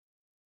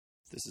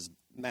This is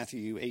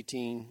Matthew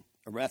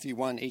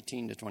 1,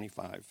 18 to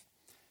 25.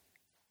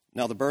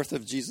 Now the birth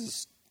of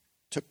Jesus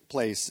took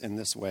place in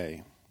this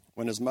way.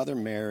 When his mother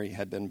Mary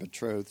had been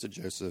betrothed to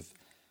Joseph,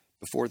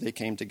 before they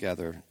came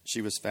together,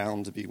 she was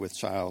found to be with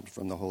child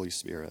from the Holy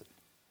Spirit.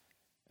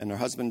 And her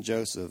husband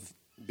Joseph,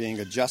 being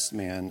a just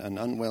man and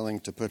unwilling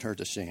to put her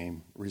to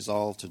shame,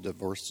 resolved to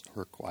divorce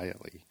her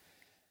quietly.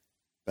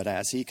 But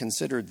as he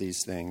considered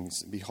these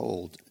things,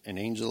 behold, an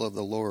angel of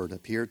the Lord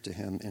appeared to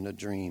him in a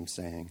dream,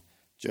 saying,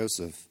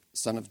 Joseph,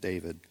 son of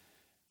David,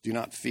 do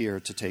not fear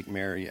to take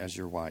Mary as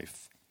your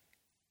wife,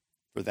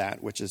 for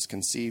that which is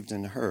conceived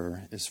in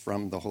her is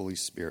from the Holy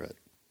Spirit.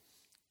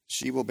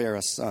 She will bear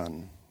a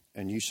son,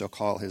 and you shall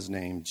call his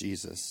name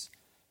Jesus,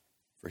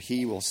 for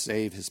he will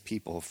save his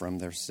people from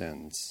their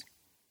sins.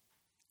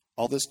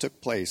 All this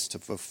took place to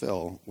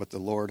fulfill what the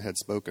Lord had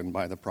spoken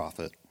by the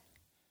prophet.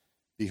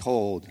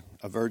 Behold,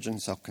 a virgin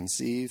shall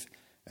conceive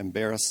and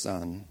bear a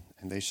son,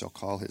 and they shall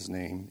call his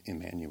name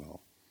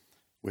Emmanuel,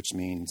 which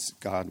means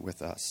God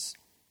with us.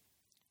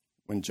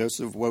 When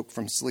Joseph woke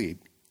from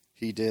sleep,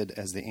 he did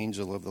as the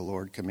angel of the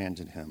Lord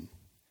commanded him.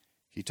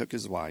 He took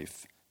his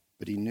wife,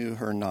 but he knew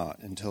her not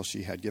until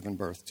she had given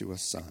birth to a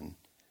son,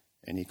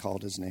 and he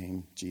called his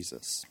name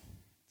Jesus.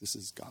 This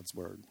is God's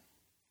word.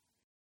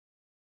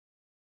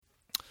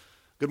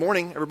 Good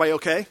morning. Everybody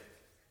okay?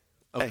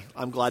 Okay,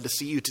 I'm glad to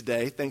see you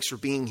today. Thanks for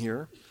being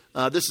here.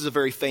 This is a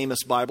very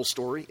famous Bible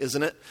story,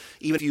 isn't it?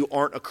 Even if you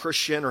aren't a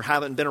Christian or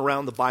haven't been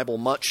around the Bible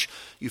much,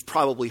 you've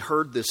probably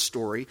heard this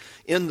story.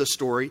 In the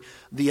story,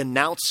 the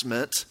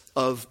announcement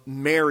of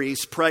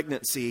Mary's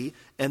pregnancy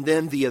and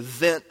then the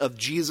event of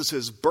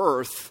Jesus'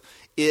 birth,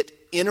 it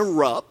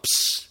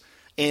interrupts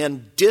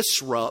and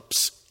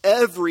disrupts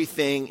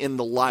everything in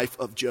the life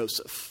of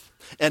Joseph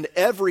and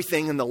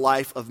everything in the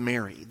life of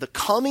Mary. The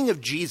coming of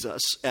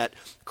Jesus at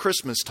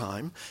Christmas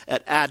time,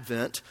 at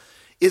Advent,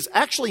 is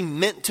actually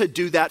meant to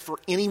do that for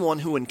anyone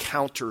who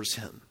encounters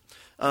him.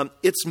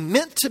 It's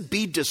meant to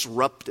be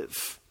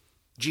disruptive,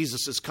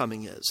 Jesus'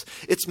 coming is.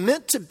 It's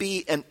meant to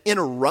be an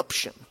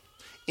interruption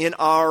in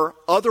our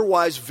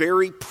otherwise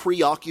very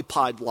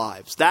preoccupied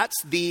lives. That's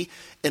the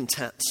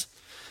intent.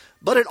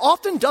 But it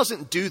often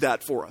doesn't do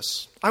that for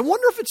us. I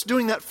wonder if it's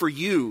doing that for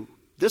you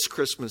this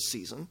Christmas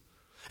season.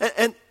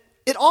 And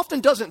it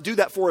often doesn't do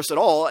that for us at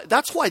all.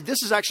 That's why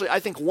this is actually,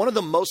 I think, one of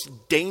the most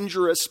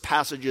dangerous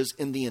passages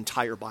in the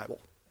entire Bible.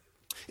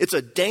 It's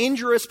a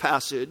dangerous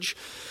passage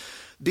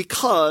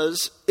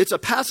because it's a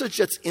passage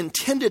that's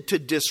intended to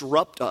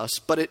disrupt us,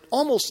 but it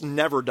almost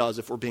never does,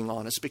 if we're being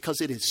honest,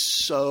 because it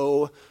is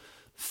so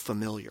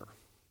familiar.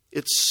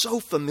 It's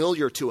so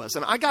familiar to us.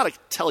 And I got to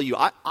tell you,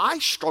 I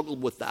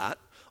struggled with that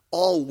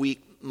all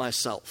week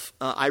myself.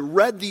 I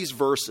read these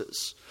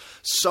verses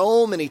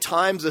so many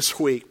times this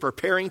week,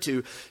 preparing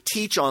to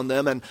teach on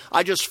them, and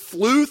I just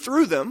flew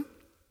through them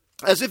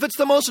as if it's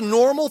the most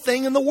normal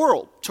thing in the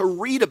world to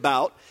read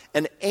about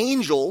an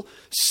angel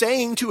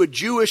saying to a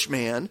Jewish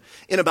man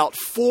in about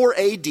 4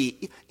 AD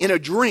in a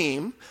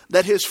dream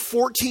that his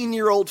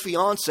 14-year-old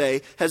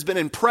fiance has been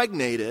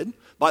impregnated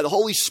by the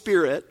Holy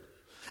Spirit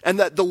and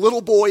that the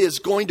little boy is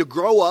going to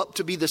grow up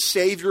to be the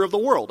Savior of the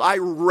world. I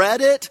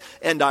read it,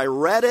 and I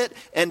read it,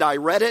 and I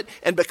read it,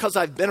 and because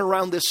I've been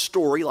around this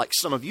story, like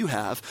some of you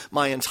have,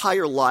 my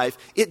entire life,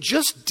 it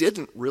just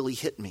didn't really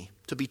hit me,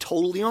 to be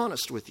totally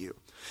honest with you.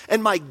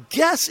 And my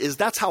guess is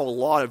that's how a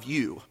lot of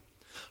you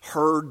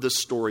heard the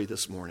story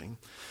this morning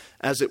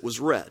as it was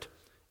read.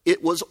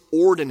 It was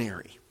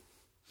ordinary.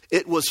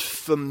 It was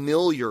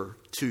familiar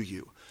to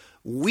you.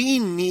 We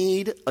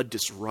need a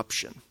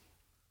disruption.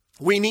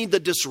 We need the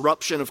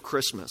disruption of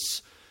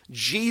Christmas.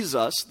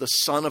 Jesus, the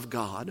Son of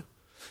God,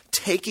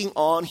 taking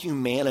on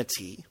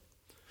humanity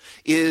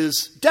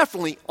is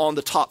definitely on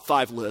the top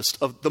 5 list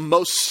of the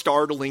most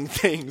startling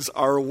things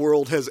our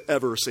world has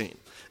ever seen.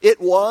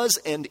 It was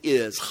and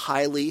is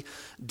highly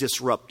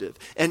disruptive.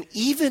 And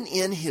even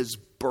in his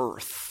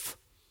birth,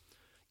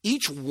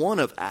 each one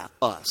of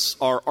us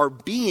are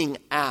being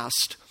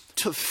asked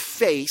to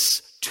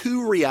face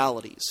 2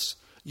 realities.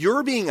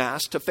 You're being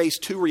asked to face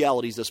 2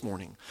 realities this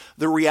morning.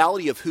 The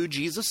reality of who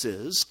Jesus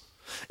is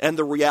and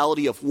the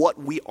reality of what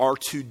we are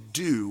to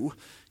do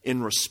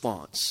in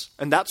response.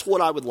 And that's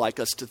what I would like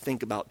us to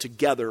think about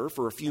together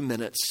for a few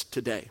minutes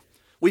today.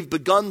 We've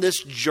begun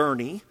this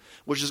journey,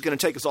 which is going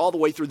to take us all the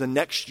way through the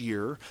next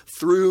year,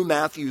 through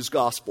Matthew's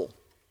gospel.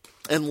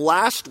 And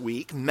last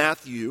week,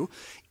 Matthew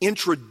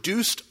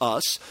introduced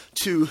us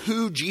to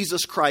who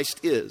Jesus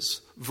Christ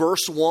is.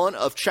 Verse 1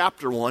 of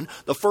chapter 1,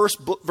 the first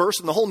verse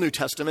in the whole New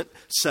Testament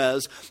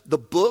says, the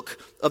book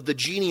of the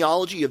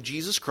genealogy of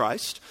Jesus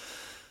Christ,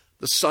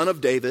 the son of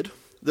David,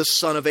 the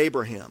son of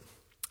Abraham.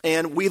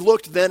 And we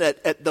looked then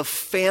at the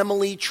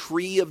family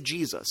tree of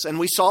Jesus. And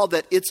we saw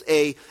that it's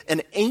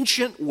an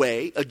ancient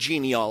way, a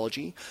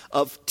genealogy,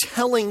 of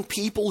telling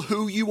people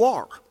who you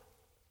are.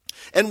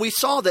 And we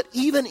saw that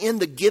even in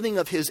the giving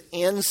of his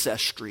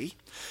ancestry,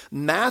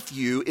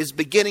 Matthew is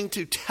beginning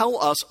to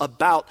tell us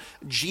about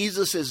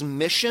Jesus'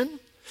 mission.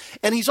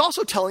 And he's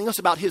also telling us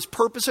about his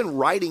purpose in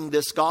writing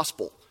this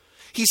gospel.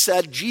 He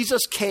said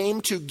Jesus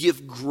came to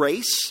give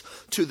grace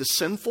to the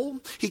sinful.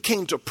 He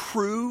came to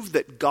prove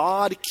that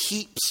God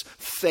keeps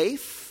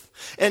faith.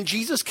 And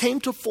Jesus came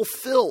to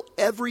fulfill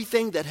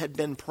everything that had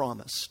been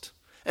promised.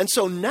 And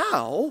so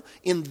now,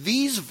 in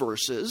these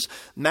verses,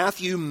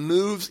 Matthew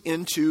moves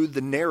into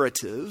the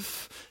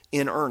narrative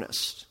in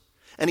earnest.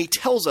 And he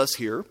tells us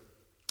here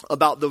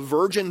about the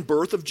virgin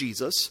birth of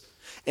Jesus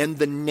and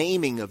the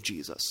naming of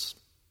Jesus.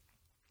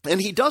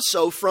 And he does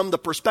so from the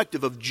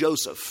perspective of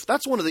Joseph.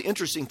 That's one of the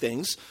interesting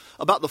things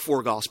about the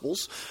four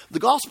Gospels. The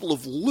Gospel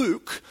of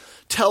Luke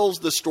tells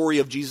the story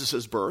of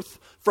Jesus' birth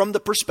from the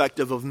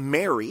perspective of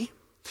Mary.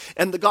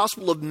 And the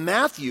Gospel of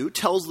Matthew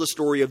tells the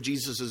story of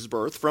Jesus'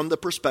 birth from the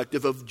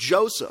perspective of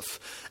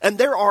Joseph. And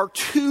there are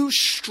two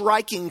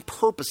striking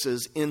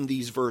purposes in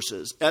these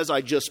verses, as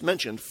I just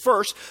mentioned.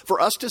 First, for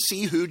us to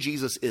see who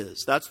Jesus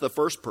is. That's the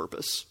first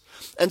purpose.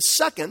 And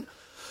second,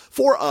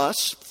 for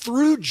us,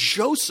 through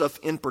Joseph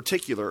in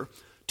particular,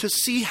 to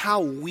see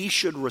how we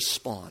should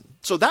respond.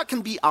 So that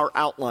can be our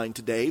outline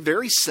today.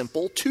 Very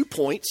simple, 2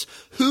 points.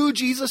 Who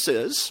Jesus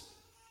is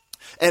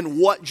and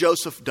what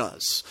Joseph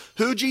does.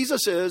 Who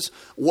Jesus is,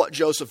 what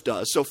Joseph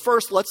does. So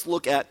first, let's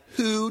look at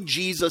who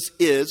Jesus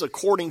is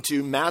according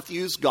to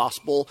Matthew's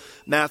Gospel,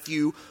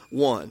 Matthew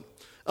 1.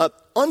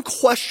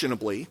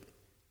 Unquestionably,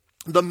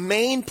 the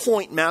main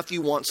point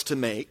Matthew wants to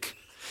make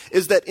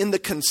is that in the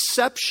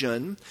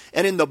conception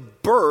and in the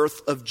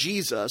birth of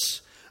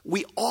Jesus,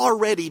 we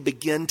already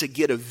begin to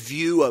get a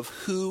view of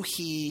who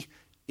he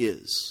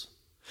is.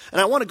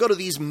 And I want to go to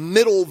these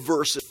middle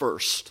verses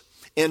first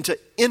and to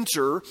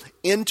enter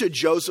into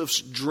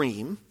Joseph's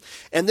dream.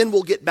 And then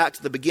we'll get back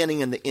to the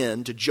beginning and the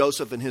end to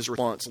Joseph and his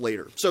response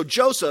later. So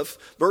Joseph,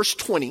 verse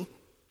 20,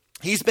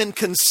 he's been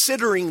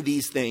considering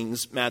these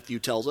things, Matthew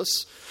tells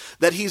us,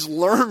 that he's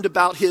learned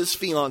about his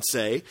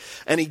fiancée,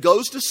 and he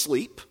goes to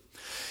sleep.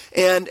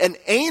 And an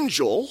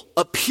angel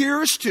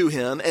appears to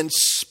him and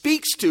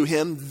speaks to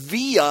him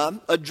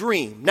via a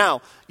dream.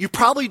 Now, you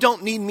probably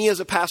don't need me as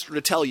a pastor to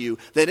tell you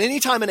that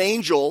anytime an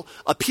angel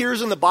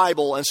appears in the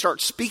Bible and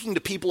starts speaking to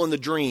people in the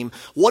dream,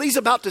 what he's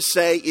about to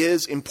say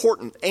is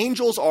important.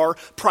 Angels are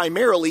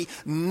primarily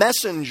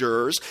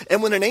messengers,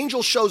 and when an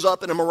angel shows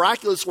up in a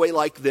miraculous way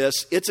like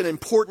this, it's an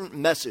important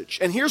message.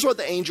 And here's what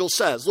the angel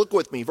says. Look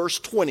with me, verse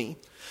 20.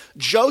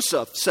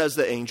 Joseph, says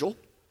the angel,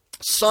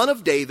 son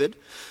of David,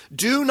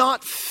 do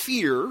not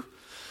fear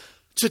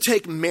to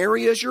take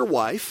Mary as your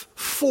wife,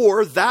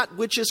 for that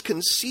which is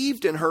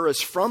conceived in her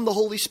is from the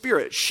Holy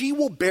Spirit. She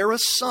will bear a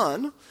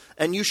son,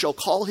 and you shall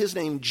call his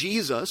name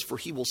Jesus, for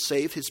he will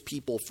save his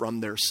people from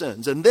their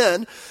sins. And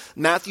then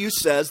Matthew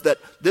says that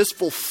this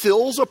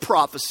fulfills a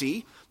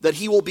prophecy that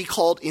he will be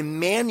called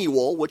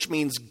Emmanuel, which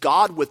means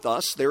God with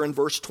us, there in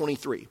verse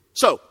 23.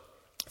 So,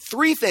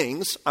 3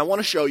 things I want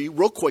to show you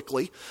real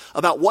quickly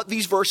about what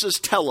these verses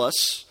tell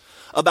us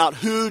about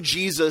who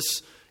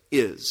Jesus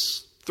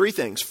is. 3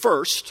 things.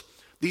 First,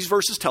 these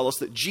verses tell us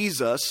that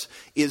Jesus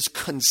is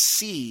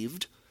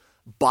conceived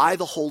by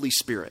the Holy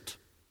Spirit.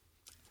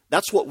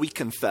 That's what we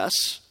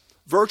confess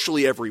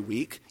virtually every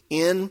week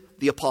in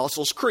the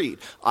Apostles' Creed.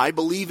 I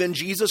believe in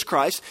Jesus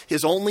Christ,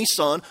 his only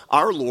Son,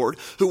 our Lord,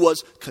 who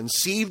was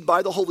conceived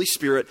by the Holy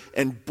Spirit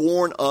and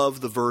born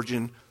of the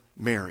Virgin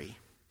Mary.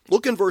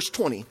 Look in verse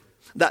 20.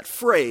 That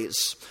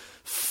phrase,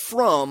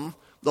 from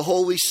the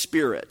Holy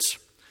Spirit.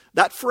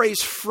 That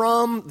phrase,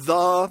 from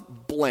the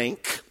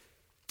blank,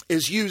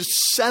 is used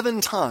 7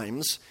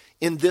 times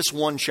in this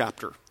one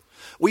chapter.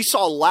 We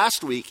saw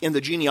last week in the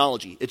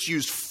genealogy, it's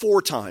used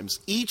 4 times.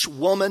 Each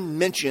woman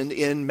mentioned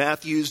in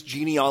Matthew's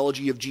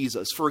genealogy of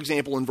Jesus. For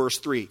example, in verse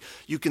 3,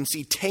 you can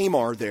see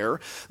Tamar there.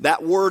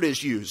 That word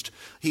is used.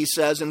 He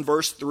says in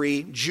verse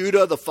 3,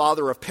 Judah, the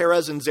father of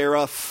Perez and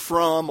Zerah,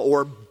 from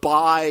or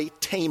by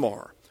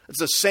Tamar. It's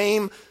the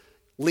same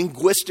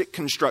linguistic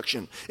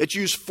construction. It's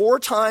used 4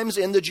 times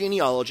in the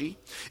genealogy.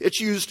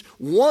 It's used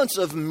once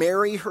of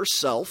Mary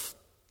herself.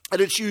 And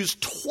it's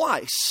used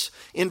twice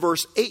in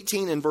verse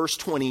 18 and verse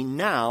 20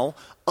 now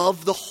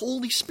of the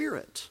Holy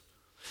Spirit.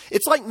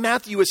 It's like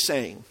Matthew is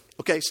saying,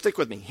 okay, stick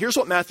with me. Here's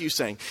what Matthew's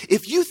saying.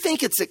 If you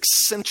think it's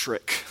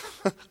eccentric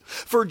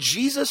for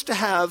Jesus to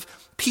have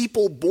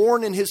people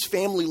born in his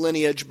family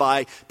lineage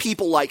by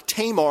people like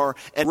Tamar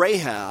and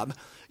Rahab,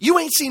 you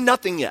ain't seen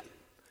nothing yet.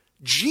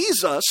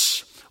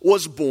 Jesus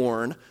was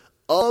born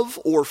of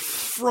or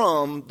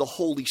from the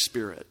Holy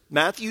Spirit.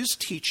 Matthew's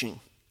teaching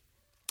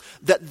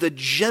that the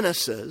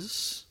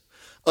genesis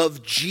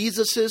of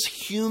Jesus'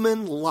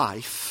 human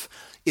life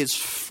is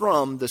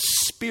from the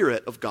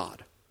Spirit of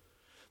God.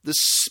 The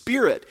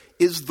Spirit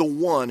is the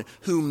one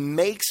who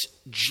makes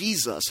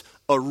Jesus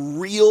a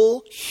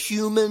real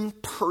human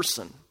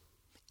person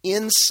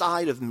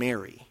inside of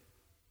Mary.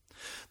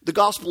 The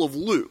Gospel of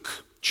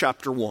Luke,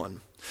 chapter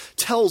 1,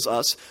 tells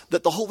us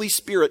that the Holy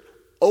Spirit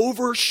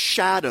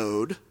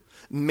overshadowed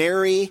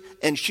Mary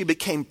and she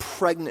became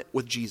pregnant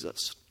with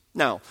Jesus.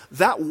 Now,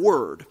 that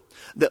word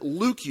that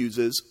Luke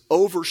uses,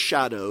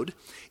 overshadowed,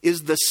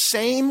 is the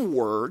same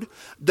word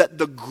that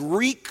the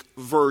Greek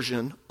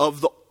version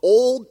of the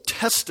Old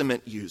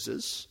Testament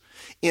uses.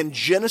 In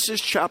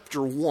Genesis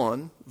chapter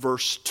 1,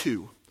 verse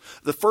 2,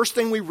 the first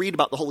thing we read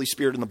about the Holy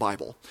Spirit in the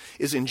Bible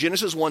is in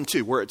Genesis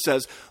 1:2, where it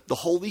says, the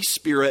Holy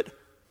Spirit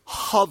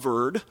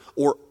hovered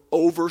or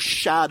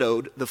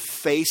overshadowed the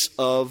face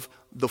of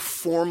the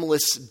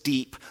formless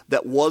deep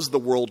that was the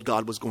world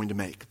God was going to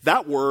make.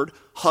 That word,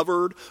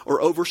 hovered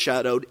or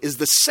overshadowed, is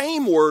the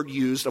same word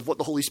used of what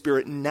the Holy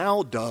Spirit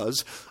now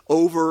does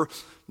over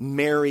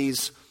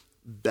Mary's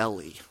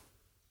belly.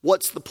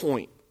 What's the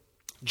point?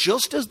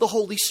 Just as the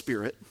Holy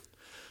Spirit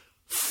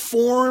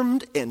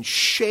formed and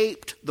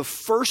shaped the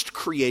first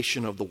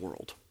creation of the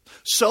world,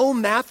 so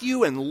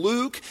Matthew and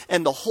Luke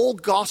and the whole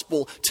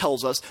gospel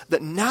tells us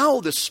that now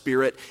the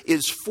Spirit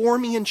is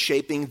forming and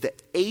shaping the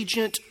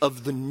agent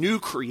of the new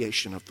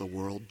creation of the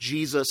world,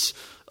 Jesus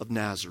of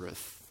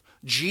Nazareth.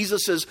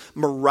 Jesus'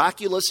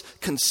 miraculous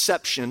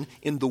conception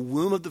in the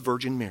womb of the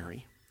Virgin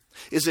Mary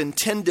is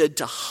intended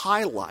to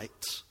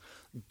highlight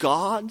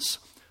God's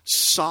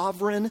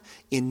sovereign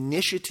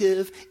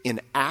initiative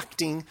in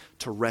acting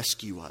to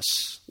rescue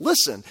us.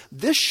 Listen,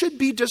 this should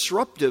be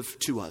disruptive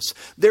to us.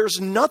 There's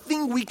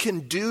nothing we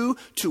can do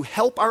to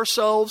help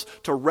ourselves,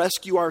 to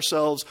rescue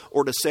ourselves,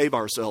 or to save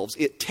ourselves.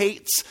 It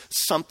takes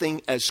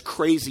something as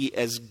crazy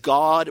as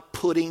God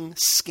putting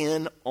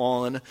skin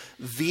on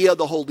via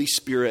the Holy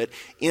Spirit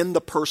in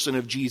the person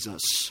of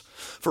Jesus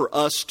for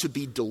us to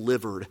be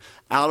delivered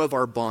out of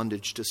our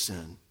bondage to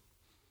sin.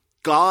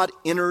 God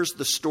enters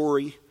the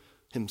story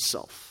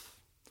himself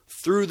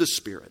through the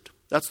Spirit.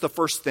 That's the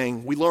first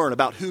thing we learn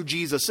about who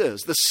Jesus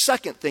is. The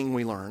second thing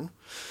we learn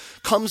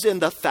comes in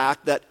the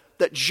fact that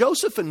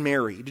Joseph and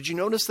Mary, did you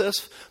notice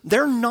this?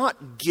 They're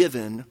not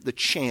given the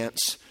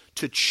chance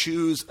to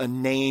choose a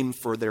name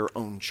for their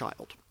own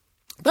child.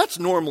 That's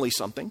normally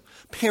something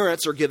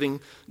parents are given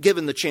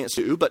the chance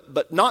to,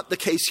 but not the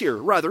case here.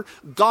 Rather,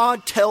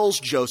 God tells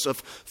Joseph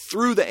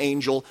through the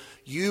angel,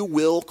 you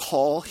will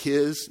call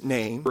his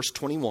name, verse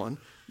 21,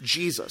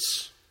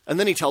 Jesus. And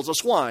then he tells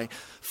us why.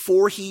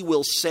 For he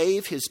will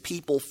save his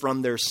people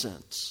from their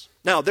sins.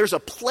 Now, there's a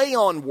play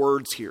on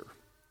words here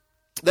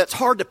that's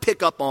hard to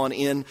pick up on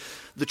in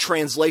the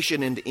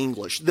translation into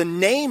English. The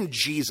name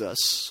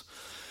Jesus,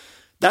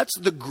 that's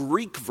the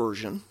Greek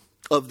version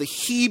of the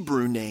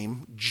Hebrew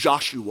name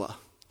Joshua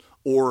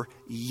or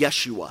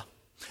Yeshua.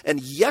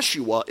 And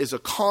Yeshua is a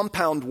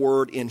compound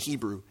word in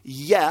Hebrew.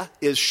 Yeh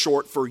is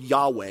short for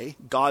Yahweh,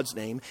 God's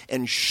name,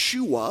 and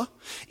Shua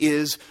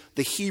is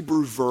the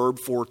Hebrew verb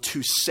for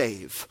to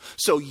save.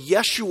 So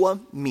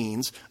Yeshua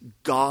means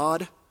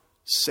God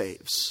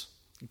saves.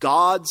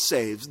 God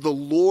saves. The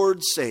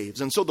Lord saves.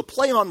 And so the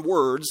play on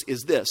words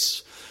is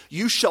this.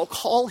 You shall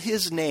call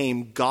his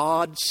name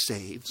God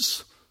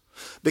saves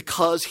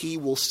because he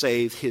will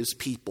save his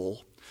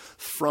people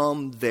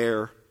from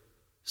their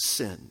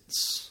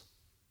sins.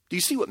 Do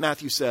you see what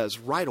Matthew says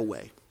right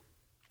away?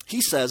 He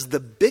says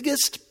the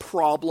biggest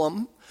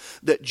problem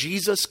that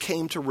Jesus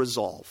came to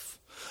resolve,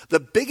 the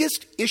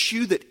biggest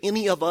issue that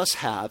any of us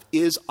have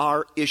is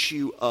our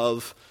issue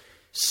of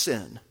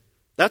sin.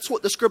 That's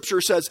what the scripture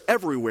says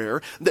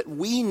everywhere, that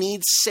we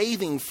need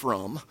saving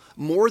from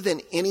more than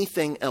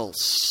anything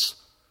else.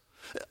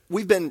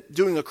 We've been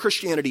doing a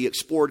Christianity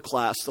Explored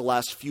class the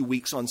last few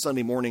weeks on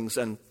Sunday mornings,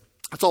 and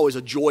it's always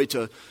a joy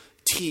to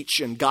teach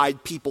and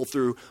guide people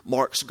through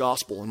Mark's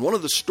gospel. And one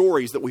of the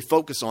stories that we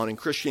focus on in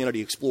Christianity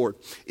Explored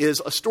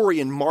is a story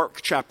in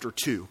Mark chapter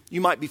 2.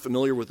 You might be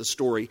familiar with the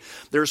story.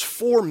 There's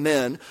 4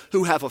 men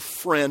who have a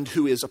friend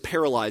who is a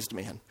paralyzed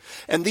man.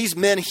 And these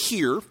men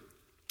hear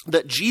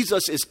that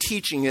Jesus is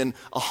teaching in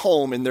a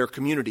home in their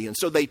community. And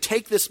so they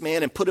take this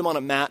man and put him on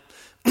a mat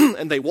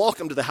and they walk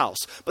him to the house.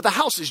 But the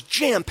house is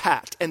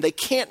jam-packed and they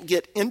can't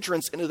get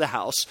entrance into the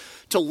house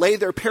to lay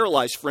their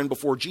paralyzed friend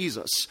before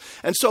Jesus.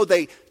 And so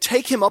they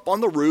take him up on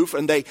the roof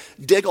and they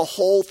dig a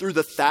hole through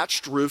the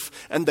thatched roof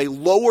and they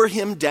lower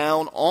him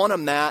down on a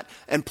mat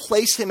and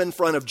place him in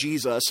front of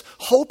Jesus,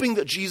 hoping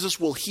that Jesus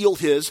will heal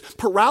his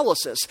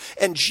paralysis.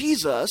 And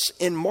Jesus,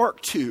 in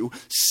Mark 2,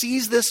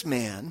 sees this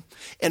man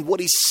and what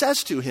he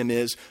says to him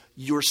is,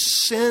 your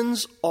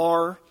sins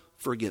are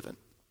forgiven.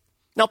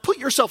 Now put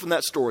yourself in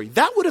that story.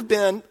 That would have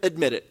been,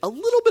 admit it, a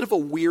little bit of a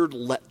weird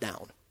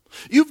letdown.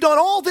 You've done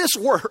all this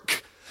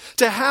work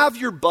to have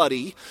your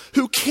buddy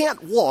who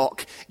can't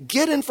walk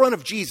get in front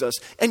of Jesus,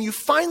 and you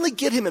finally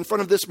get him in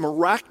front of this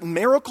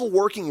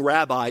miracle-working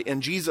rabbi,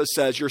 and Jesus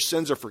says, your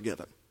sins are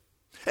forgiven.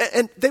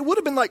 And they would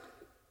have been like,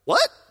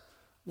 what?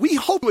 We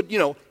hope it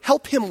would,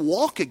 help him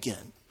walk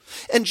again.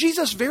 And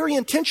Jesus very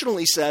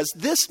intentionally says,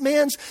 this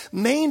man's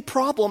main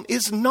problem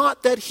is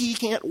not that he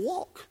can't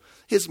walk.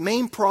 His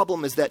main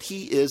problem is that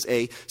he is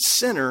a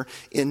sinner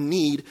in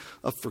need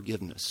of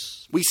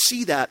forgiveness. We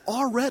see that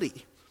already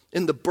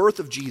in the birth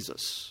of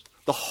Jesus.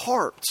 The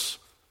heart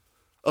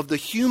of the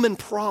human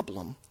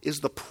problem is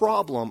the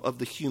problem of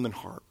the human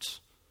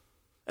heart.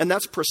 And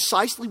that's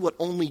precisely what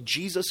only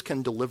Jesus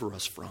can deliver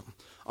us from,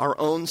 our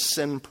own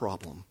sin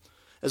problem.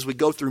 As we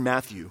go through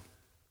Matthew,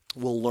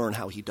 we'll learn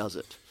how he does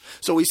it.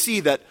 So we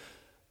see that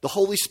the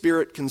Holy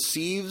Spirit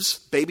conceives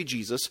baby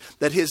Jesus,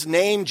 that his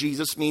name,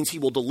 Jesus, means he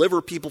will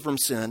deliver people from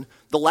sin.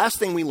 The last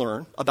thing we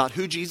learn about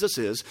who Jesus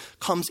is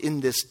comes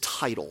in this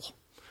title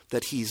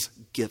that he's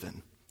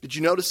given. Did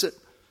you notice it?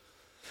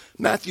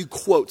 Matthew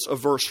quotes a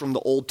verse from the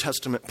Old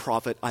Testament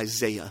prophet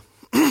Isaiah.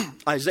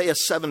 Isaiah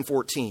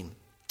 7:14,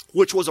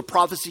 which was a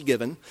prophecy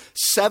given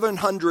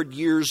 700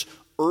 years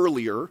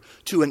earlier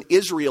to an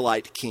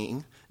Israelite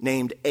king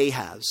named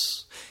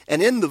Ahaz.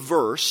 And in the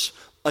verse,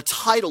 a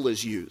title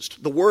is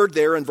used. The word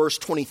there in verse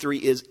 23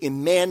 is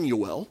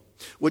Emmanuel,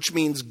 which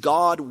means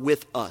God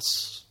with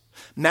us.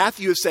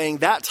 Matthew is saying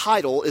that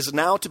title is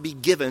now to be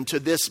given to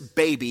this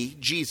baby,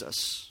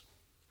 Jesus.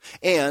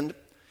 And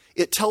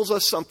it tells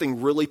us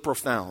something really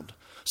profound,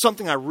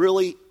 something I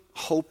really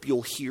hope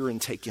you'll hear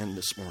and take in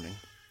this morning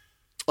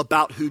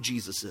about who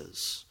Jesus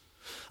is,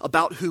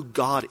 about who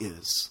God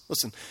is.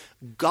 Listen,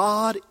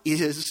 God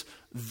is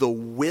the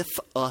with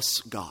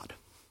us God.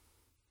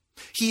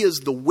 He is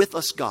the with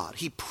us God.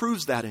 He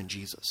proves that in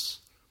Jesus.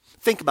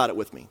 Think about it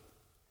with me.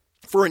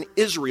 For an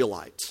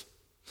Israelite,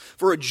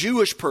 for a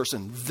Jewish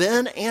person,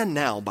 then and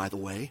now, by the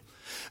way,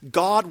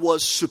 God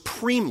was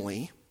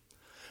supremely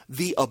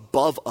the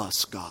above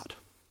us God.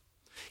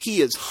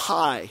 He is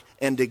high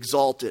and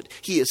exalted.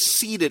 He is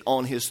seated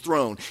on his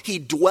throne. He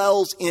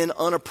dwells in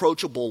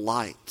unapproachable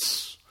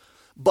lights.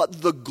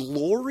 But the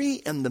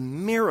glory and the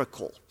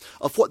miracle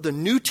of what the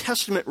New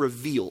Testament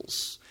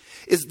reveals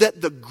is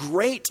that the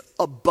great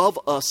above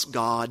us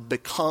God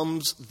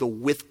becomes the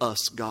with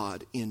us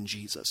God in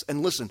Jesus.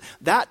 And listen,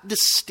 that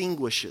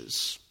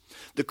distinguishes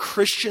the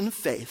Christian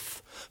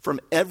faith from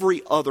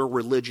every other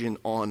religion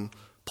on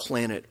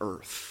planet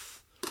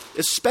Earth,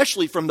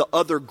 especially from the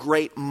other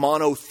great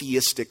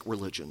monotheistic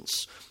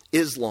religions,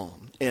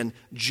 Islam and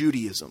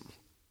Judaism.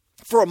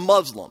 For a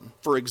Muslim,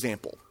 for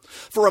example,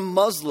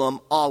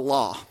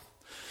 Allah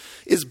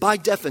is by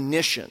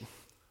definition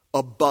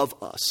above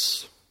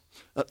us.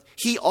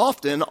 He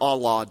often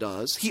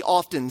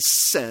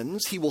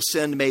sends. He will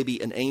send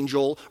maybe an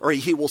angel, or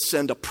he will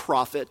send a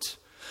prophet.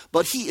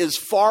 But he is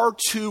far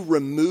too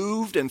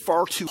removed and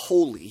far too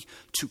holy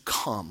to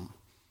come.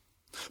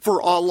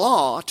 For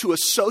Allah to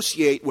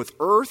associate with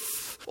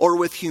earth or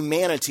with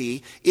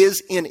humanity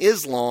is in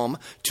Islam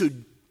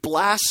to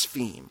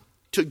blaspheme,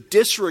 to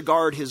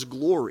disregard his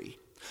glory.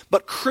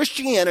 But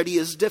Christianity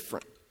is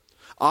different.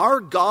 Our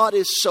God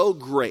is so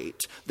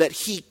great that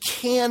he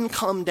can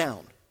come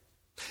down.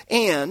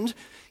 And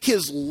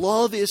his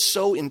love is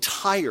so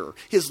entire,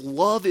 his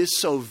love is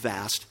so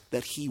vast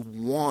that he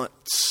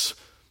wants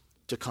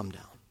to come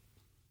down.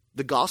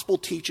 The gospel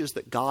teaches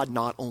that God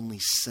not only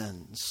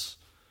sends,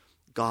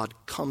 God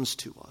comes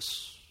to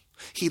us.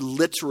 He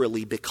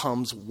literally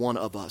becomes one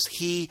of us.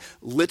 He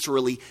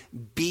literally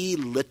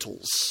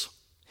belittles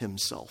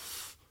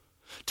himself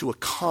to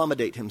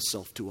accommodate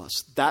himself to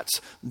us.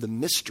 That's the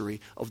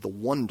mystery of the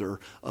wonder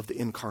of the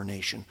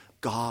incarnation.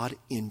 God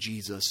in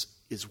Jesus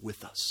is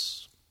with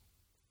us.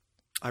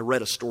 I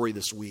read a story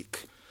this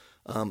week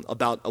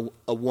about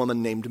a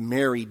woman named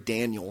Mary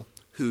Daniel,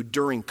 who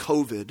during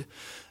COVID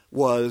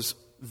was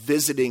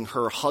visiting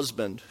her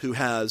husband who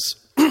has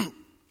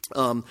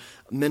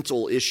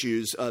mental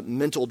issues,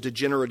 mental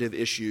degenerative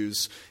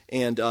issues.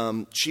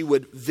 And she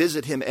would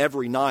visit him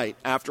every night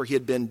after he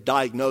had been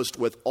diagnosed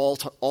with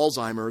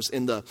Alzheimer's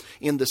in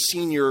the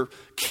senior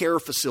care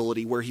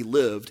facility where he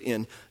lived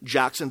in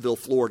Jacksonville,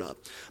 Florida.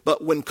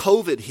 But when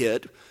COVID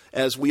hit,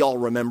 as we all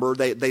remember,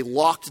 they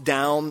locked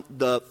down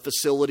the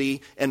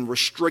facility and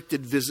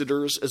restricted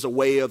visitors as a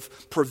way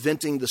of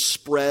preventing the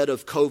spread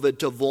of COVID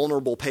to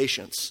vulnerable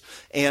patients.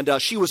 And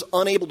she was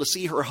unable to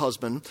see her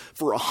husband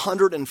for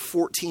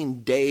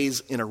 114 days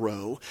in a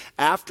row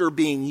after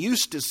being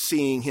used to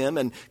seeing him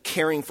and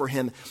caring for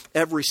him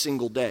every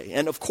single day.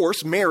 And of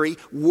course, Mary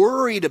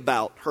worried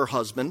about her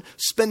husband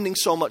spending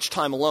so much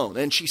time alone.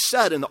 And she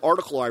said in the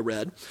article I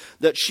read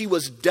that she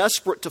was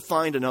desperate to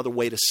find another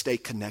way to stay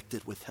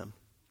connected with him.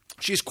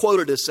 She's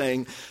quoted as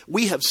saying,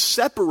 "We have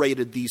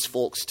separated these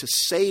folks to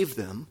save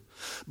them,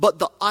 but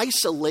the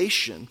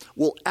isolation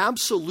will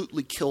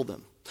absolutely kill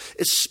them,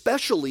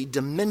 especially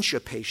dementia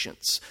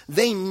patients.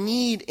 They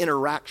need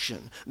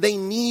interaction. They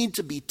need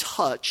to be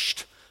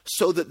touched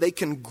so that they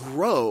can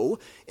grow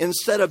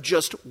instead of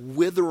just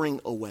withering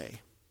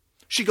away."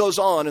 She goes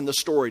on in the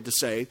story to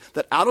say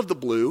that out of the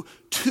blue,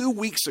 2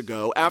 weeks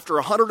ago, after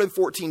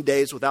 114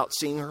 days without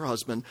seeing her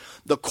husband,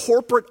 the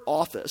corporate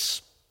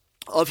office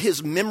of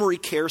his memory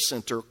care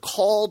center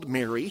called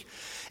Mary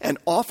and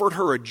offered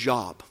her a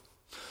job,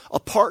 a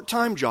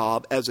part-time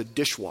job as a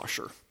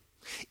dishwasher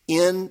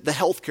in the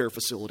healthcare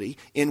facility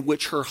in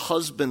which her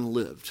husband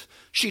lived.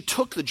 She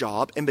took the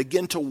job and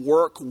began to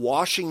work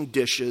washing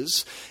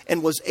dishes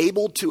and was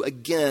able to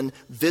again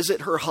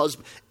visit her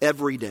husband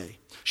every day.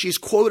 She's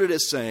quoted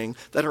as saying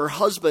that her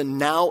husband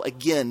now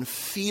again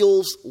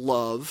feels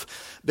love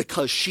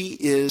because she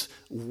is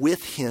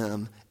with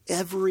him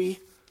every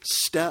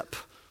step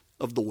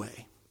of the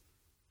way.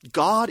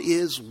 God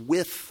is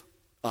with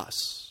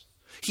us.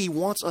 He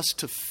wants us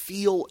to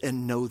feel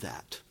and know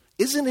that.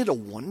 Isn't it a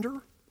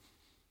wonder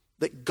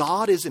that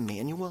God is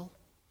Emmanuel?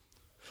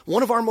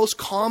 One of our most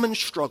common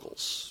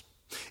struggles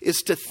is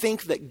to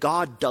think that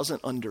God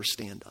doesn't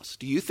understand us.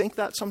 Do you think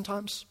that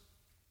sometimes?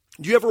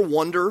 Do you ever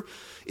wonder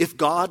if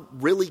God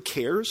really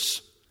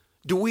cares?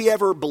 Do we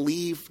ever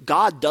believe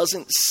God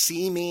doesn't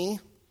see me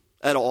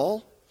at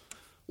all?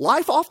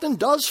 Life often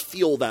does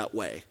feel that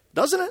way,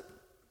 doesn't it?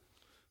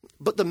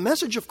 But the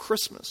message of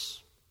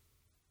Christmas,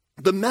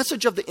 the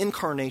message of the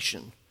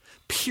incarnation,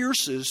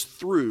 pierces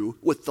through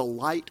with the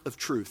light of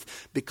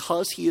truth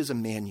because he is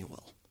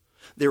Emmanuel.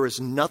 There is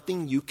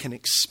nothing you can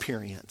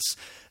experience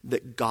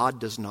that God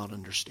does not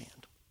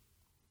understand.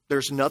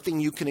 There's nothing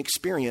you can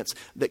experience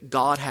that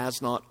God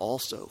has not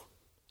also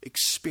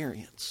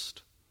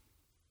experienced.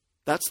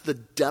 That's the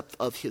depth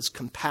of his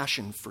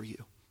compassion for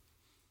you.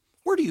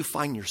 Where do you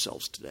find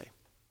yourselves today?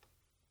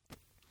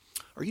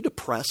 Are you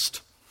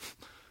depressed?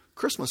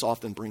 Christmas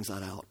often brings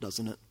that out,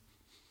 doesn't it?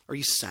 Are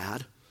you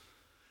sad?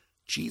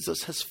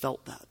 Jesus has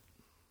felt that.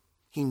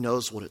 He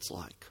knows what it's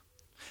like.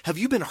 Have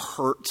you been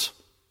hurt,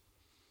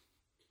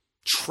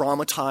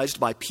 traumatized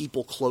by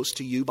people close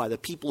to you, by the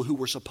people who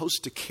were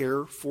supposed to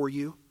care for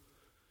you?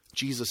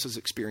 Jesus has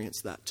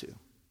experienced that too.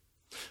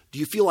 Do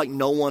you feel like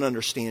no one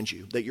understands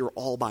you, that you're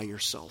all by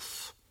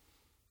yourself?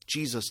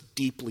 Jesus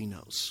deeply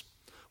knows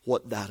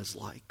what that is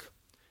like.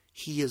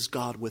 He is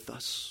God with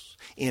us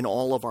in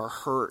all of our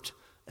hurt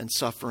and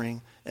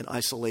suffering and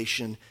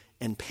isolation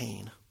and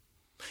pain.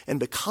 And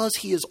because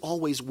he is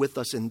always with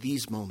us in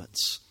these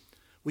moments,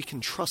 we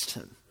can trust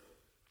him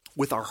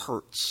with our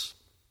hurts.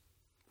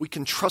 We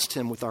can trust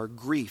him with our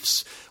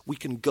griefs. We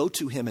can go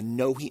to him and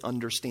know he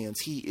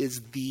understands. He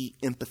is the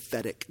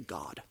empathetic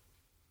God.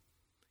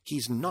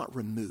 He's not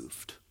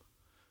removed.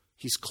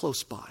 He's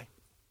close by.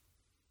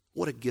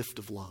 What a gift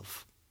of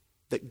love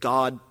that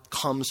God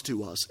comes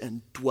to us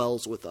and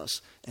dwells with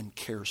us and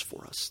cares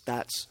for us.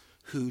 That's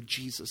who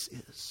Jesus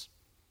is.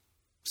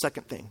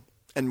 Second thing,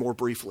 and more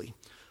briefly,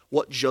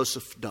 what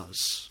Joseph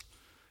does.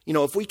 You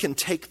know, if we can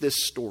take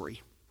this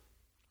story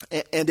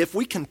and if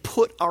we can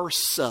put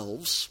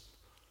ourselves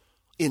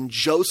in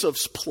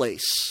Joseph's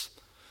place,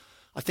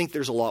 I think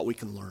there's a lot we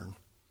can learn.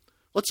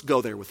 Let's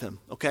go there with him,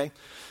 okay?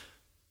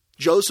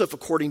 Joseph,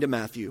 according to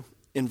Matthew,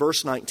 in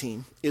verse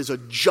 19, is a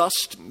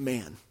just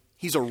man.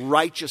 He's a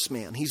righteous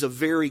man. He's a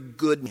very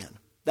good man.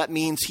 That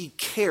means he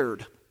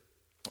cared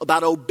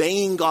about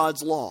obeying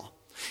God's law.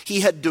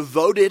 He had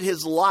devoted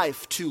his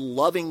life to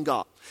loving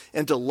God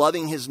and to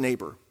loving his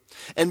neighbor.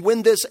 And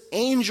when this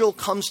angel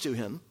comes to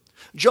him,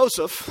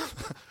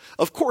 Joseph,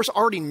 of course,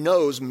 already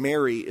knows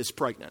Mary is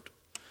pregnant.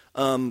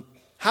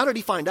 How did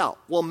he find out?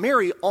 Well,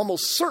 Mary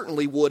almost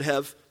certainly would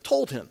have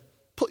told him,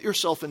 put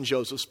yourself in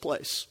Joseph's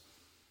place.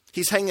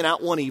 He's hanging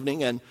out one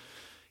evening and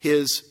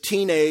his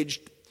teenage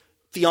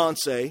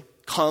fiance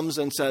comes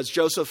and says,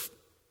 Joseph,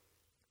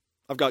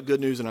 I've got good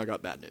news and I've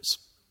got bad news.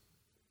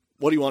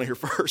 What do you want to hear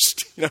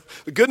first? You know,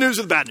 the good news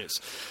or the bad news?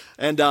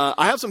 And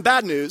I have some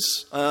bad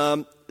news.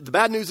 The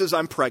bad news is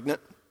I'm pregnant,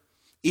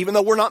 even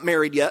though we're not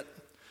married yet.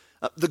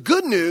 The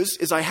good news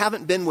is I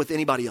haven't been with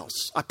anybody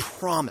else. I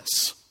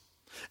promise.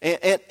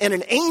 And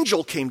an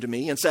angel came to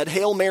me and said,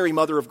 Hail Mary,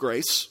 Mother of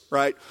Grace,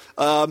 right?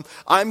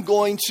 I'm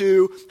going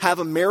to have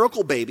a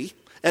miracle baby,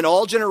 and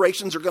all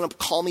generations are going to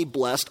call me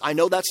blessed. I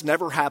know that's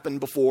never happened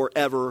before,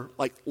 ever,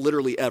 like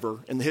literally ever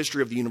in the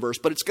history of the universe,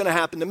 but it's going to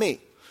happen to me.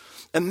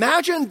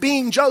 Imagine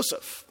being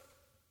Joseph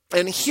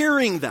and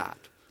hearing that.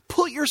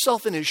 Put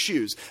yourself in his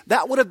shoes.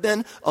 That would have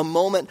been a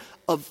moment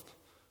of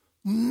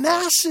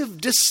massive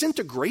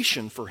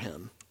disintegration for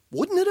him,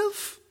 wouldn't it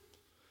have?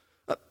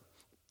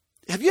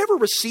 Have you ever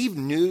received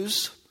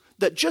news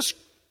that just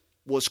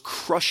was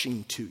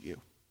crushing to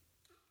you?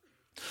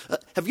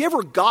 Have you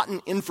ever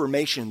gotten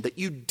information that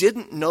you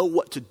didn't know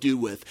what to do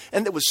with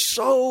and that was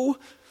so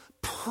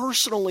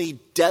personally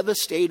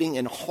devastating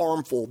and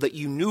harmful that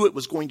you knew it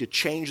was going to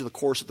change the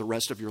course of the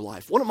rest of your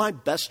life? One of my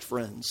best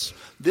friends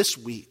this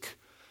week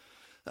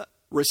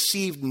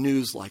received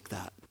news like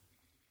that.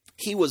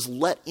 He was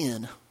let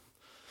in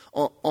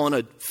on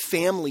a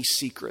family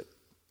secret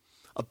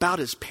about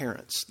his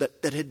parents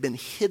that had been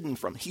hidden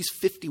from him. He's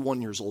 51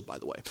 years old, by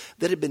the way,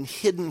 that had been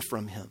hidden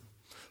from him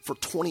for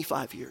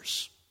 25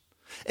 years.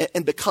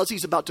 And because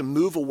he's about to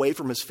move away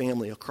from his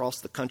family across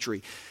the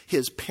country,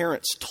 his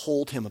parents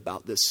told him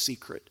about this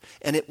secret.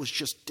 And it was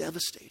just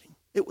devastating.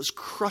 It was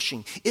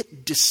crushing.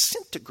 It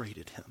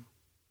disintegrated him.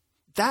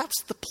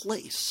 That's the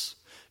place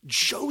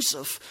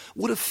Joseph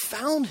would have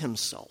found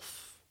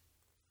himself.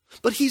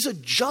 But he's a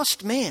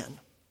just man,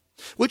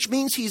 which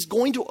means he's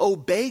going to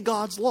obey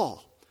God's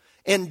law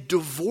and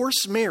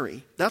divorce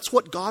Mary. That's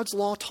what God's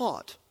law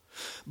taught.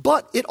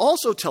 But it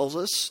also tells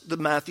us, the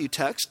Matthew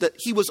text, that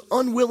he was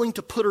unwilling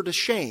to put her to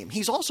shame.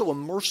 He's also a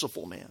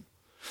merciful man.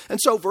 And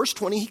so verse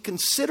 20, he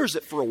considers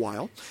it for a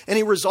while, and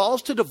he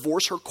resolves to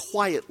divorce her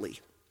quietly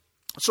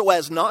so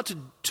as not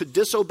to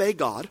disobey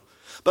God,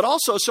 but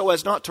also so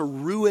as not to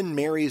ruin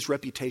Mary's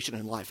reputation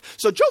in life.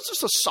 So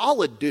Joseph's a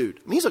solid dude.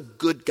 I mean, he's a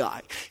good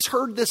guy. He's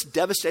heard this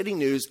devastating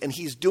news, and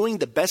he's doing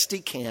the best he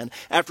can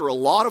after a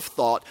lot of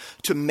thought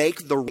to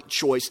make the right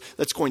choice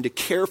that's going to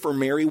care for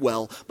Mary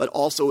well, but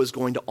also is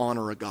going to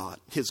honor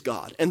his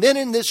God. And then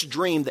in this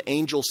dream, the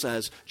angel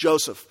says,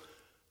 Joseph,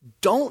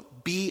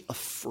 don't be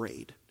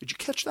afraid. Did you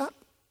catch that?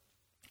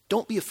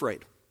 Don't be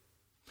afraid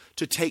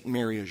to take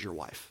Mary as your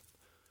wife.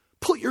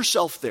 Put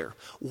yourself there.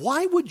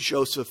 Why would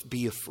Joseph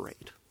be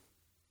afraid?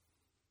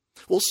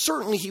 Well,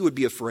 certainly he would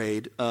be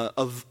afraid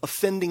of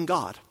offending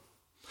God,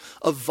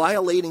 of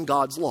violating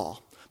God's law.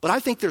 But I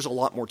think there's a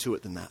lot more to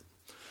it than that.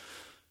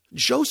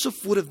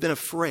 Joseph would have been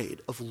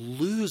afraid of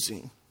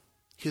losing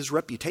his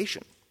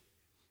reputation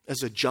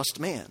as a just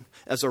man,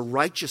 as a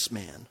righteous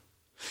man.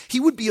 He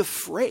would be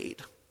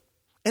afraid,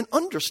 and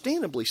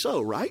understandably so,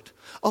 right,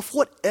 of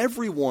what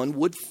everyone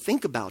would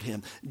think about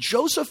him.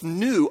 Joseph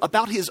knew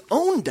about his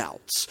own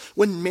doubts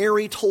when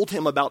Mary told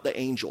him about the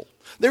angel.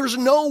 There's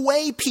no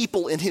way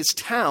people in his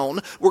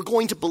town were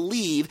going to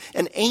believe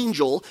an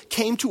angel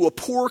came to a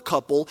poor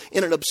couple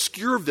in an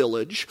obscure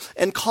village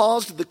and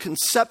caused the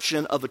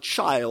conception of a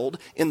child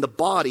in the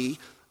body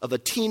of a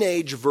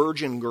teenage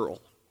virgin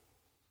girl.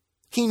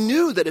 He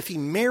knew that if he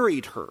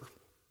married her,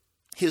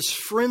 his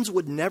friends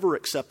would never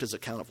accept his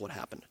account of what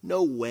happened.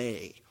 No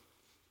way.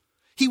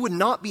 He would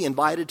not be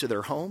invited to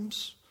their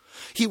homes.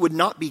 He would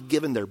not be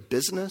given their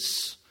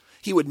business.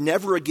 He would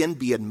never again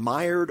be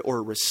admired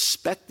or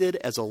respected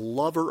as a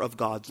lover of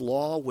God's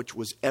law, which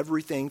was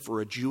everything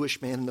for a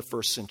Jewish man in the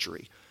first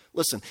century.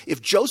 Listen,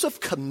 if Joseph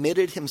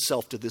committed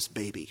himself to this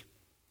baby,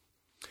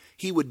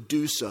 he would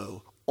do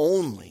so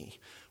only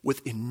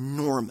with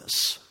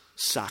enormous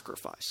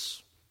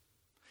sacrifice.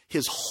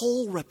 His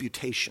whole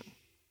reputation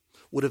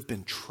would have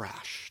been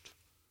trashed.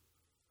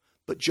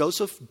 But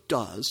Joseph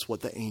does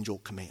what the angel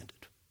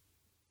commanded.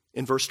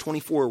 In verse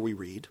 24 we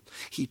read,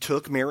 he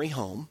took Mary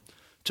home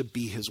to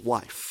be his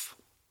wife.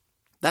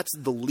 That's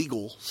the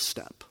legal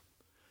step.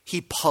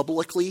 He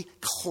publicly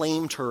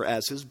claimed her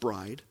as his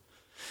bride,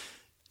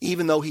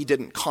 even though he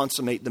didn't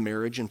consummate the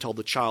marriage until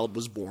the child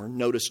was born.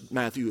 Notice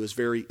Matthew is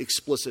very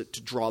explicit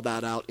to draw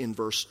that out in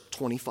verse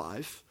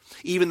 25.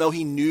 Even though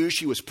he knew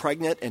she was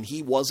pregnant and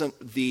he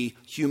wasn't the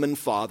human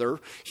father,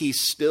 he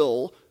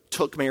still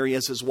took Mary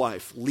as his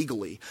wife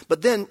legally.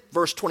 But then,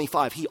 verse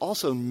 25, he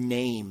also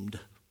named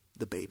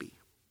the baby.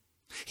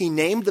 He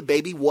named the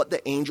baby what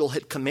the angel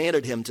had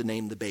commanded him to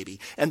name the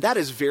baby. And that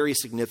is very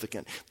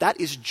significant.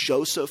 That is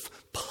Joseph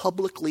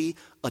publicly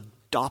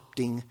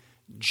adopting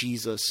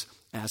Jesus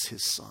as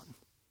his son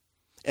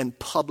and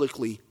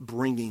publicly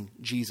bringing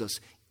Jesus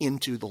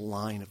into the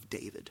line of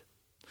David.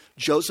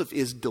 Joseph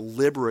is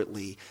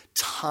deliberately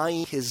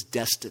tying his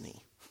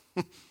destiny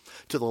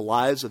to the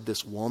lives of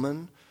this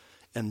woman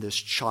and this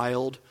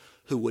child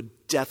who would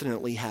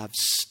definitely have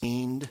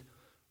stained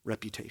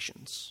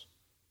reputations.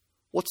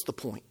 What's the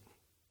point?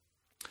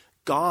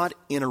 God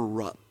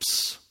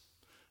interrupts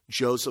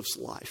Joseph's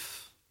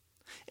life,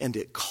 and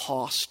it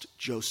cost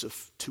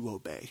Joseph to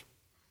obey.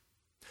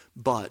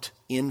 But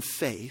in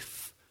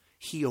faith,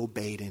 he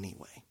obeyed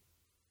anyway.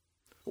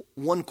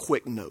 One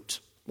quick note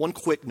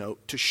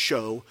to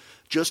show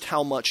just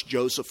how much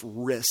Joseph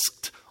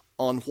risked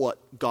on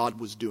what God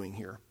was doing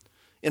here.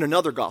 In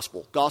another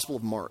gospel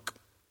of Mark,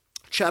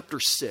 chapter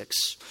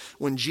 6,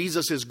 when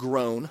Jesus is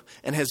grown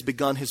and has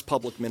begun his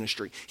public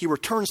ministry, he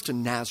returns to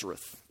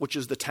Nazareth, which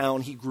is the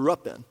town he grew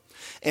up in.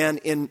 And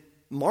in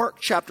Mark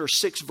chapter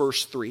 6,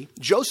 verse 3,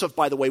 Joseph,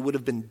 by the way, would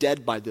have been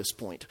dead by this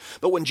point.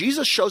 But when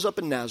Jesus shows up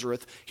in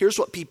Nazareth, here's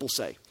what people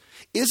say.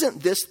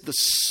 Isn't this the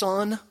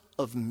son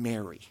of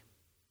Mary?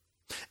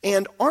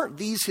 And aren't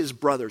these his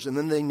brothers? And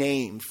then they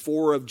named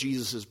 4 of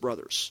Jesus'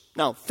 brothers.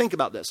 Now, think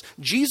about this.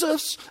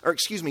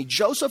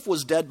 Joseph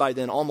was dead by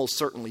then, almost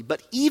certainly.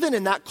 But even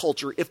in that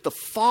culture, if the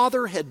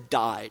father had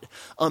died,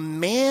 a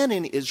man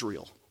in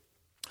Israel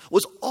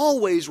was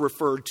always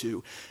referred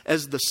to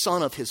as the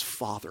son of his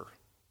father.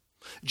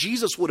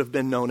 Jesus would have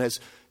been known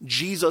as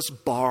Jesus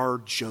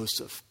bar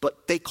Joseph.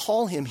 But they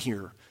call him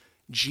here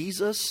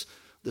Jesus,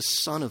 the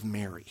son of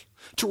Mary.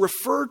 To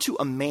refer to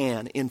a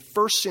man in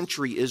first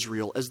century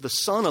Israel as the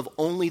son of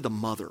only the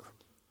mother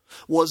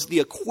was the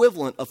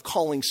equivalent of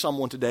calling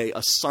someone today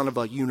a son of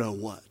a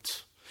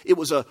you-know-what. It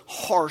was a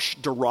harsh,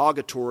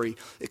 derogatory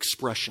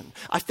expression.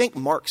 I think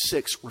Mark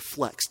 6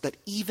 reflects that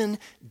even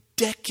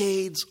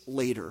decades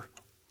later,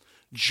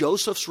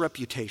 Joseph's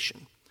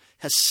reputation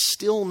has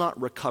still not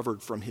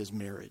recovered from his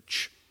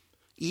marriage,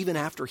 even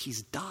after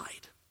he's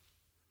died.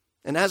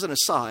 And as an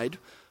aside,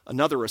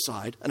 another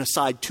aside, an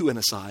aside to an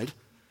aside,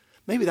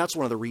 maybe that's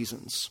one of the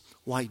reasons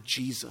why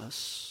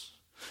Jesus,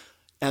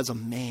 as a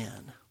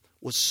man,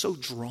 was so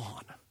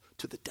drawn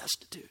to the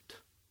destitute,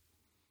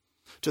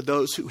 to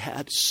those who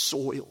had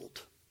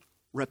soiled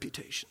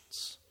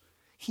reputations.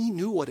 He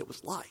knew what it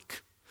was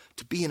like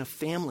to be in a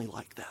family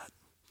like that.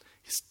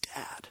 His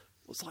dad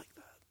was like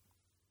that.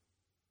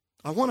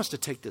 I want us to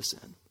take this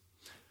in.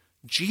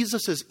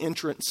 Jesus'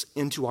 entrance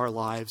into our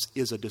lives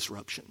is a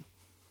disruption.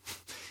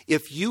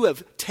 If you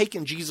have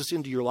taken Jesus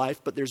into your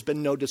life, but there's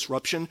been no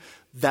disruption,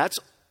 that's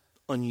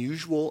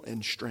unusual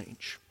and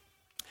strange.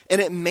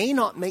 And it may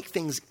not make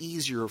things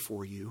easier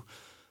for you,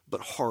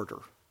 but harder.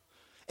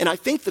 And I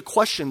think the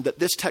question that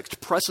this text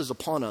presses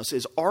upon us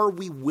is, are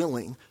we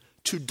willing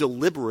to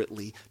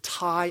deliberately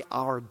tie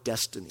our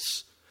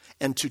destinies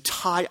and to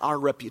tie our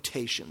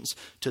reputations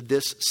to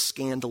this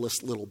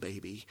scandalous little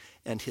baby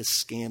and his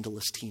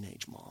scandalous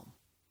teenage mom?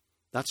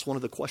 That's one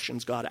of the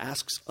questions God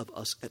asks of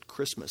us at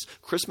Christmas.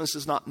 Christmas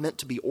is not meant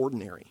to be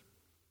ordinary.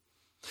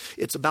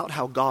 It's about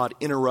how God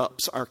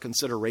interrupts our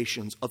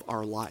considerations of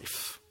our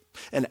life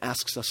and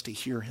asks us to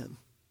hear him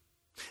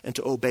and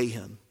to obey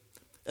him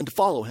and to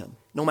follow him,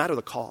 no matter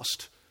the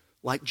cost,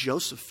 like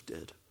Joseph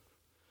did.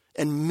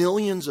 And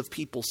millions of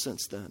people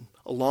since then,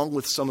 along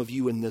with some of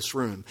you in this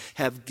room,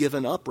 have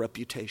given up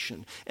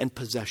reputation and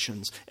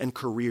possessions and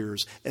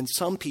careers, and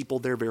some people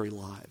their very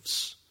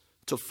lives,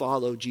 to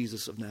follow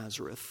Jesus of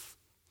Nazareth.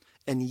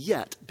 And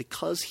yet,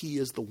 because he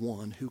is the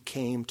one who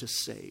came to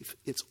save,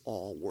 it's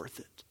all worth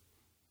it.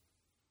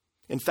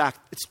 In fact,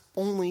 it's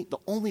the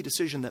only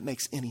decision that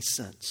makes any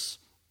sense.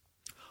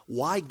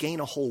 Why gain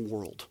a whole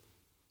world,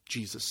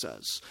 Jesus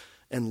says,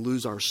 and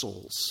lose our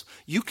souls?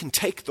 You can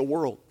take the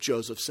world,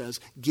 Joseph says,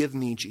 give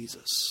me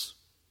Jesus.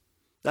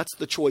 That's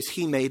the choice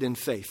he made in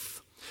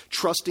faith,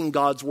 trusting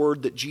God's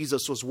word that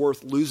Jesus was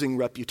worth losing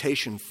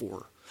reputation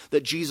for,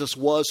 that Jesus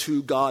was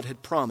who God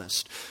had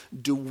promised.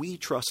 Do we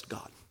trust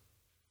God?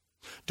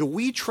 Do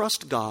we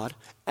trust God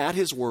at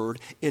his word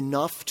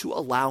enough to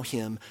allow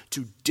him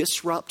to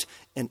disrupt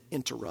and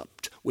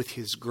interrupt with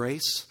his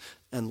grace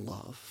and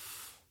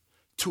love?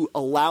 To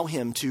allow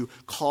him to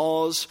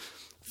cause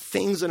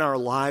things in our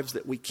lives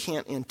that we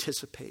can't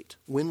anticipate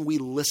when we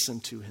listen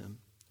to him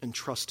and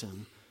trust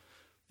him,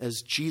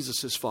 as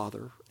Jesus'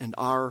 father and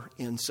our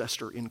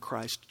ancestor in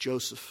Christ,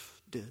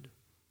 Joseph, did.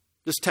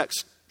 This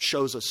text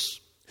shows us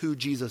who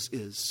Jesus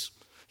is.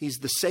 He's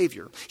the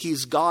Savior.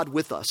 He's God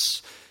with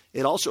us.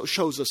 It also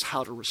shows us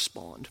how to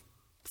respond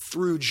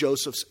through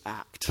Joseph's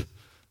act,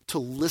 to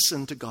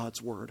listen to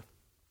God's word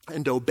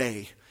and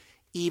obey,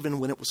 even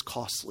when it was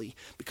costly,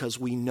 because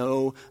we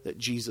know that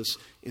Jesus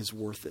is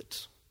worth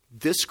it.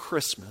 This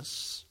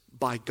Christmas,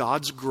 by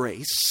God's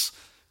grace,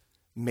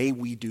 may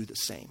we do the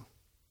same.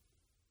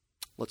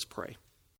 Let's pray.